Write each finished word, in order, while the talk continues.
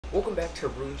Welcome back to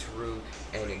Room to Room,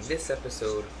 and in this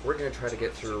episode, we're going to try to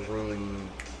get through room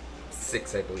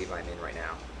 6, I believe I'm in right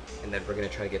now. And then we're going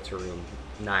to try to get to room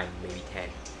 9, maybe 10.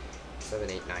 7,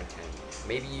 8, 9, 10.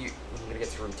 Maybe I'm going to get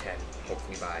to room 10,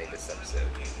 hopefully by this episode.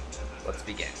 Let's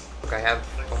begin. Look, I have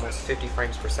almost 50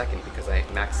 frames per second because I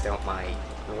maxed out my...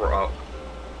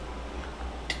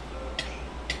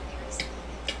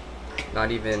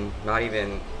 Not even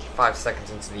 5 seconds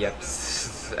into the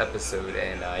episode,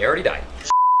 and I already died.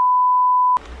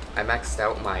 I maxed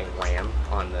out my RAM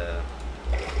on the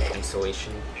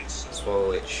installation,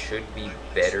 so it should be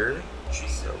better.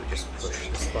 So we just push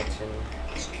this button.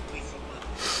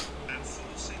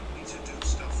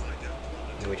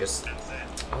 And we just...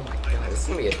 Oh my god, this is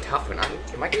gonna be a tough one.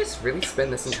 Am I gonna really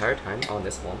spend this entire time on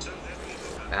this one?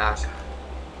 Back.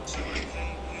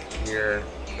 Here.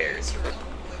 Cares.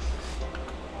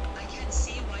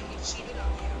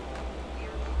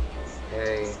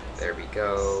 Okay, there we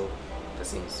go. This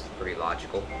seems pretty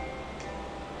logical.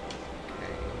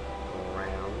 Okay,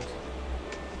 around.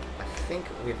 I think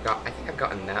I've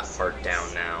gotten that part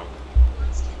down now.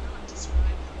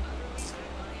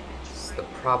 It's the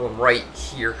problem right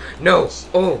here. No!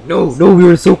 Oh, no, we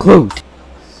were so close!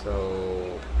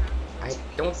 So, I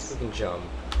don't think we can jump.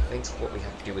 I think what we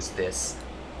have to do is this.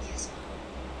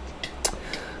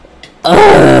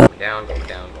 Going down, going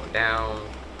down, going down.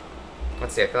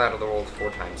 Let's see, I fell out of the world 4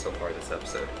 times so far this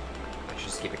episode. I should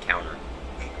just keep a counter.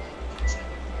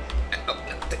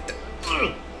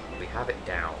 We have it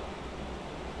down.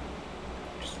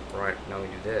 Just right now we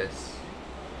do this.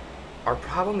 Our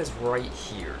problem is right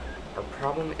here. Our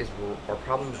problem is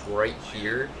right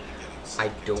here. I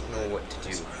don't know what to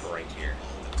do right here.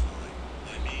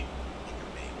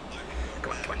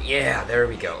 Come on, come on. Yeah, there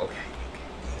we go. Okay.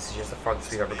 This is just the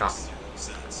farthest we've ever gotten.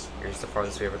 Here's the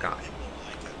farthest we've ever gotten.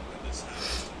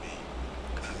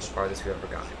 The farthest we've ever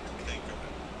gotten.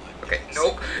 Okay,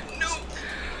 nope, nope.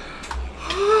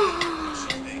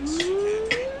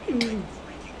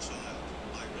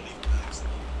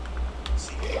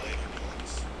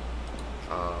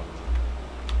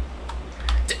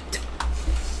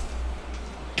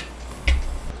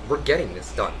 We're getting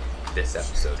this done this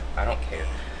episode. I don't care.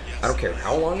 I don't care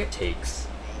how long it takes.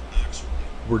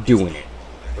 We're doing it.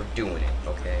 We're doing it,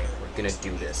 okay? We're gonna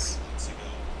do this.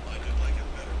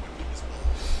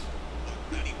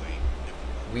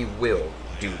 We will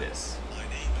do this.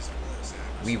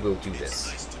 We will do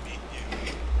this.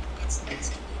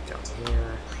 Down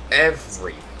here.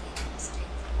 Over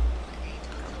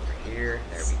here.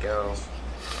 There we go.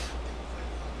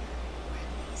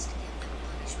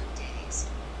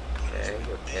 Okay,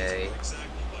 okay.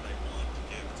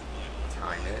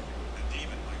 Time it.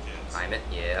 Time it.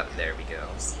 Yeah, there we go.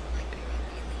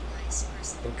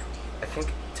 I think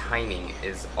timing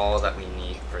is all that we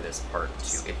need for this part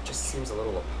too. It just seems a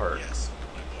little apart.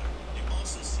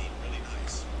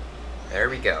 There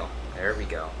we go. There we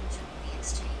go.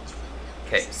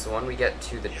 Okay, so when we get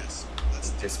to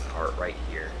this part right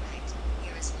here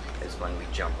is when we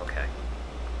jump. Okay.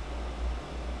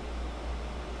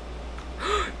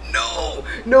 No!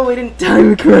 No, I didn't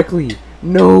time it correctly.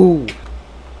 No.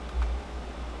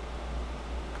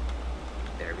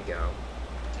 There we go.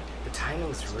 The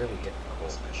timing's really difficult.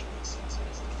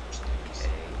 Okay.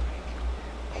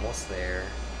 Almost there.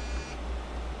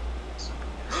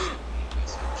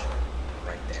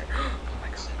 Right there. Oh my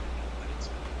god.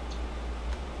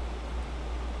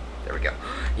 There we go.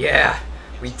 Yeah!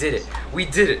 We did it! We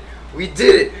did it! We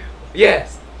did it!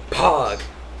 Yes! Pog!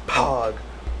 Pog!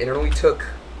 It only took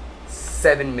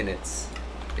 7 minutes.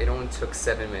 It only took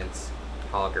 7 minutes.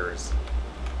 Poggers.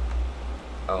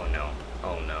 Oh no.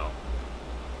 Oh no.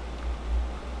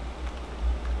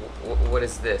 What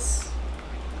is this?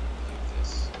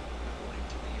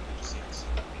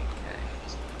 Okay.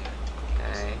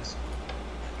 Okay.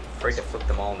 Afraid to flip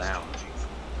them all down.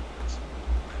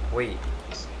 Wait.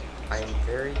 I am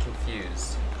very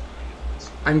confused.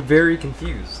 I'm very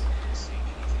confused.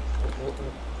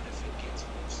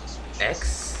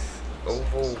 X?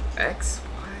 Oval X?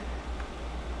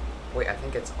 What? Wait, I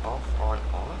think it's off, on,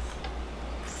 off?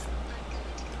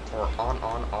 Or on,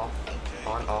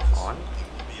 off, on?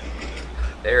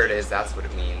 There it is, that's what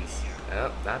it means.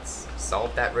 Oh, that's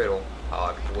solved that riddle.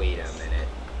 Hog, wait a minute.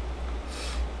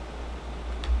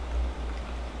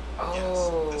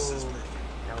 Oh,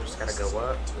 now we just gotta go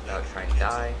up without trying to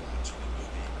die.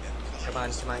 Come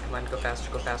on, come on, come on, go faster,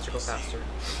 go faster, go faster.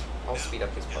 I'll speed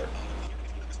up this part.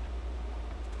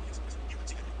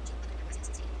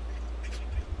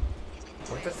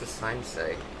 What does the sign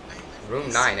say? Room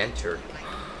 9 entered.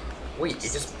 Wait,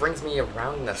 it just brings me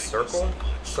around in a circle?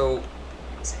 So...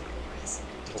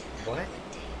 What?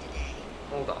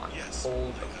 Hold on.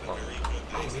 Hold on.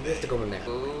 Oh, maybe I have to go in there.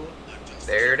 Ooh,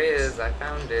 there it is. I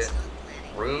found it.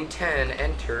 Room 10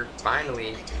 entered.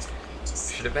 Finally.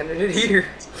 Should have entered it here.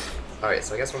 Alright,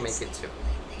 so I guess we'll make it to...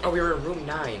 Oh, we were in room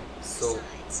 9. So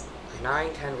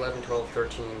 9, 10, 11, 12,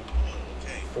 13,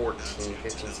 14,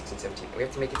 15, 16, 17. We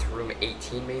have to make it to room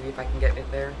 18 maybe if I can get it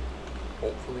there.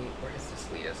 Hopefully. Where does this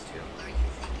lead us to?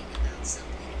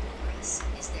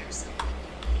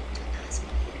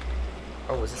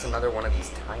 Oh, is this another one of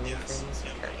these tiny things?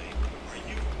 Okay.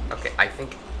 Okay, I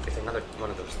think it's another one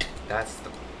of those. That's the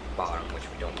bottom, which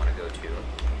we don't want to go to.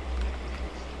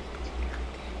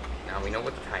 Now we know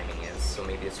what the timing is, so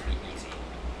maybe this will be easy.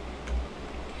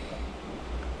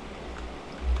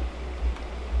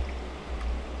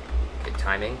 Okay,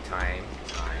 timing, time.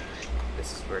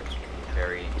 This is where it's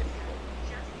very difficult.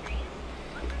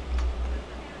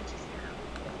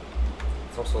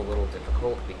 It's also a little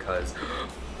difficult because...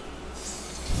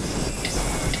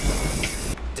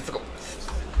 difficult.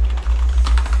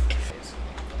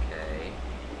 Okay.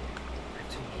 I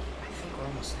think we're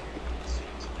almost there.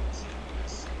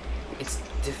 It's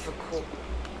difficult.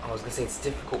 I was gonna say it's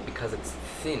difficult because it's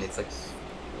thin. It's like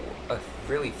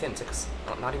really thin. It's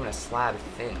like not even a slab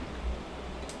thin.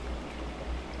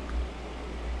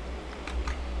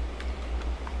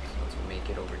 So let's make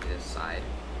it over to this side.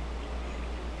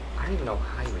 I don't even know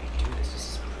how you would do this.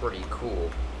 This is pretty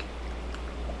cool.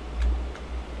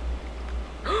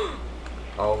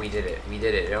 Oh, we did it. We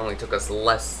did it. It only took us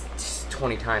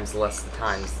 20 times less the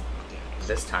times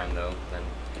this time, though, than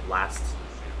last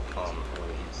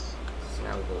release. So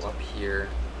now we go up here.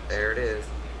 There it is.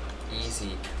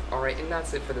 Easy. Alright, and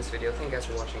that's it for this video. Thank you guys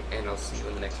for watching, and I'll see you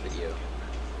in the next video.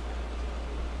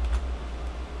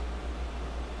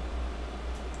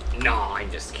 No, I'm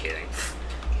just kidding.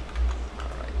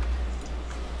 Alright.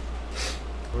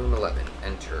 Room 11.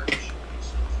 Enter.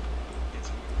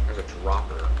 There's a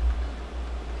dropper.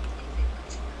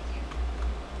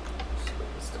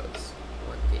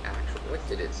 What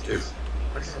did it do?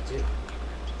 What did that do?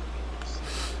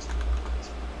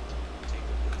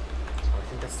 Oh, I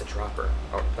think that's the dropper.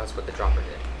 Oh, that's what the dropper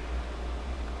did.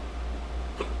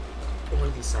 What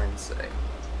do these signs say?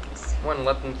 1,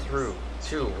 let them through.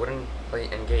 2, wooden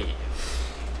plate and gate.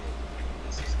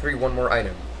 3, one more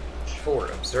item. 4,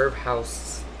 observe how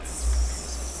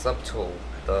subtle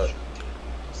the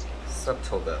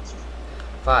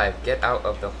 5, get out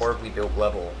of the horribly built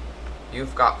level.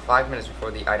 You've got 5 minutes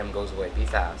before the item goes away. Be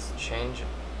fast.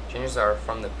 Changes are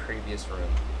from the previous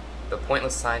room. The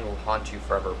pointless sign will haunt you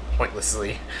forever.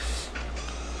 Pointlessly.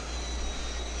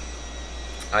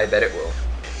 I bet it will.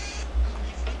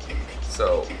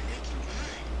 So,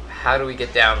 how do we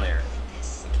get down there?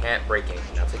 We can't break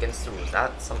anything. That's against the rules.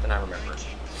 That's something I remember.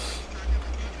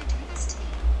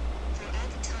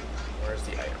 Where's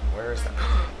the item? Where is that?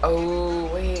 Oh,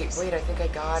 wait, I think I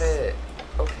got it.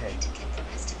 Okay.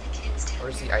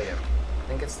 Where's the item? I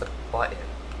think it's the button.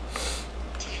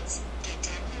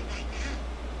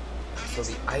 So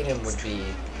the item would be...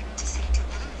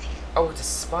 Oh, it's a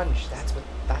sponge. That's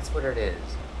what it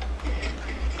is.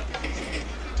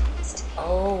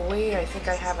 Oh, wait, I think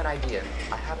I have an idea.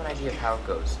 I have an idea of how it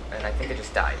goes. And I think it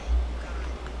just died.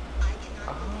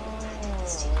 Oh,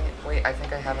 wait, I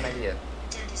think I have an idea.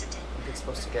 I think it's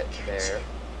supposed to get to there.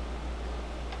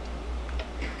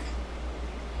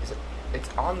 It's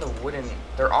on the wooden...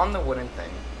 They're on the wooden thing.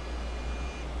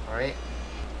 Alright?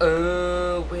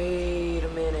 Wait a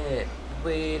minute.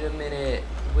 Wait a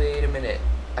minute.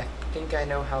 I think I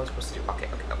know how it's supposed to do... Okay.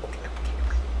 I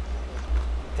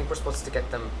think we're supposed to get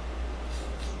them...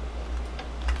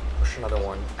 Push another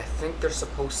one. I think they're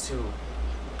supposed to...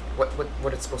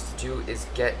 What it's supposed to do is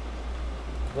get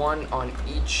one on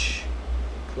each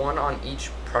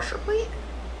pressure plate?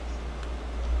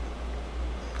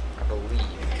 I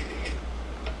believe.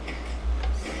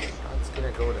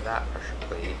 Gonna go to that pressure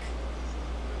plate.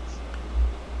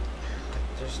 But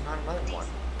there's not another one.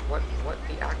 What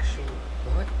the actual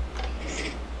what?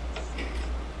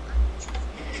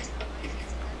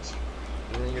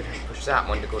 And then you'd have to push that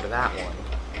one to go to that one.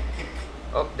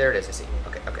 Oh, there it is, I see.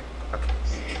 Okay.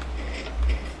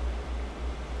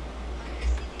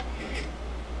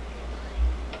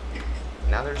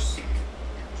 Now there's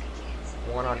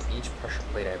one on each pressure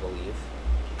plate, I believe.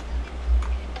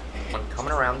 One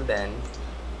coming around the bend,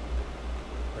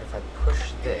 but if I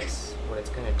push this, what it's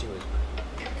gonna do is,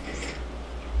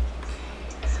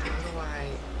 how do I,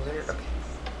 okay,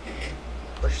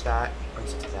 push that,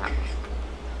 brings it to that one,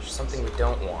 which is something we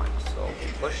don't want, so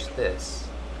push this,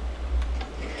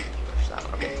 push that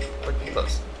one, okay, pretty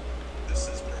close, push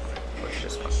this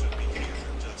one,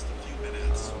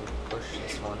 push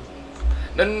this one,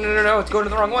 No, no, no, no, no, it's going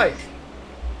the wrong way.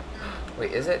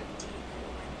 Wait, is it?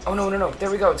 Oh, no, no, no. There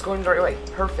we go. It's going the right way.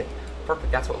 Perfect.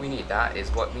 Perfect. That's what we need. That is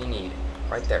what we need.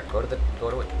 Right there. Go to it. Go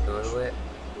to it.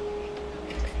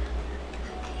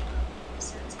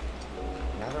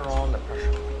 Now they're all in the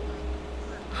pressure.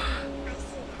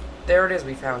 There it is.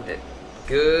 We found it.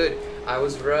 Good. I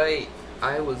was right.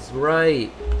 I was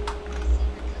right.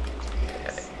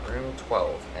 Okay. Room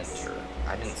 12. Enter.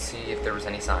 I didn't see if there was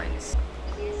any signs.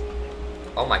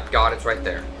 Oh my god, it's right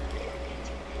there.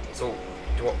 So,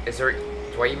 do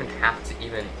I even have to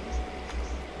even...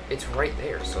 It's right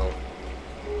there, so...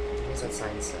 What does that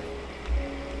sign say?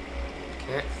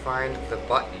 Can't find the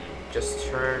button. Just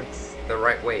turn the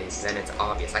right way, then it's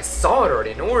obvious. I saw it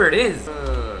already, I know where it is!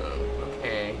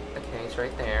 Okay, it's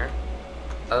right there.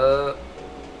 The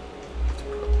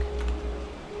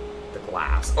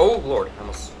glass. Oh lord, I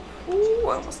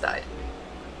almost died.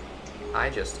 I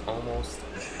just almost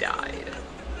died.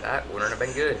 That wouldn't have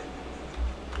been good.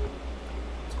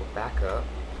 Let's go back up.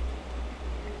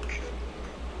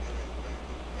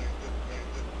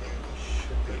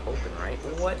 Should be open, right?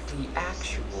 What the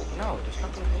actual... No, there's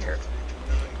nothing here.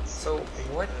 So,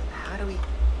 what... How do we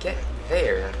get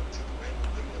there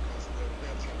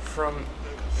from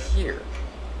here?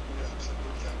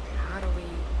 How do we...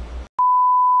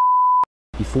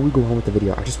 Before we go on with the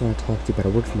video, I just want to talk to you about a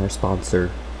word from our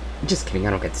sponsor. Just kidding, I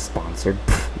don't get sponsored.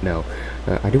 No.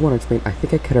 I do want to explain, I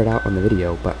think I cut it out on the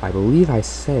video, but I believe I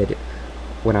said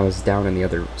when I was down in the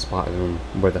other spot room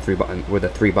where the three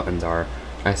buttons are,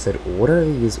 I said, what are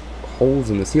these holes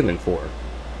in the ceiling for?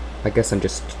 I guess I'm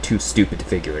just too stupid to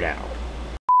figure it out.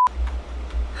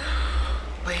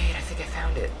 Wait, I think I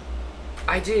found it.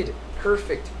 I did!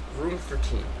 Perfect! Room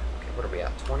 13. Okay, what are we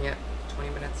at? 20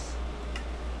 minutes?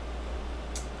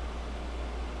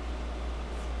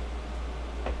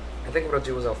 I think what I'll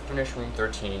do is I'll finish room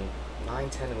 13, 9,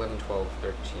 10, 11, 12,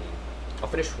 13. I'll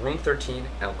finish room 13 and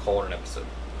I'll call it an episode.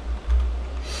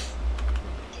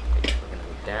 Okay, we're gonna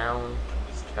go down,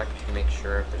 check to make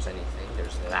sure if there's anything.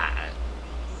 There's that.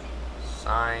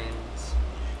 Signs.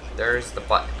 There's the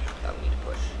button that we need to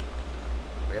push.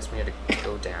 I guess we need to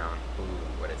go down. Ooh,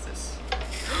 what is this?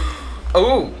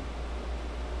 Oh!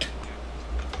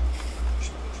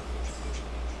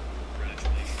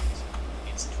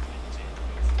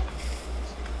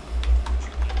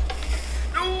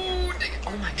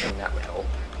 Oh my god, that would help.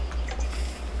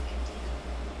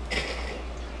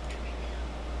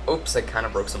 Oops, I kind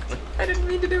of broke something. I didn't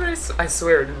mean to do it. I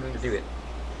swear I didn't mean to do it.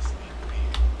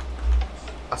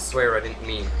 I swear I didn't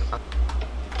mean.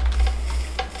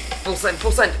 Full send,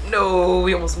 full send. No,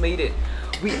 we almost made it.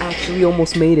 We actually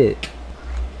almost made it.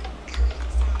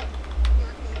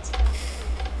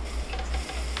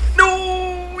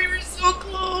 No, we were so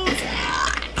close.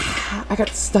 I got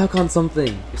stuck on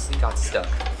something. Obviously got stuck.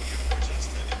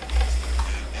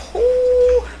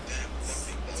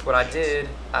 That's what I did.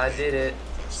 I did it.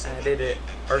 I did it.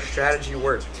 Our strategy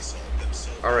worked.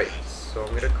 Alright, so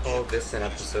I'm gonna call this an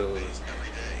episode.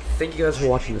 Thank you guys for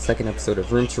watching the second episode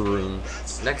of Room to Room.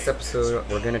 Next episode,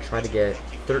 we're gonna try to get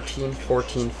 13,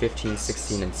 14, 15,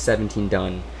 16, and 17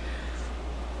 done.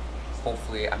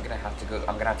 Hopefully, I'm gonna have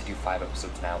to do 5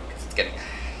 episodes now because it's getting...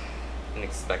 I didn't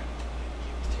expect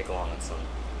to take long on some.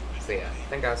 So yeah,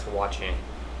 thank you guys for watching.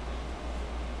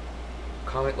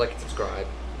 Comment, like, and subscribe.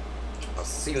 I'll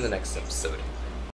see you in the next episode.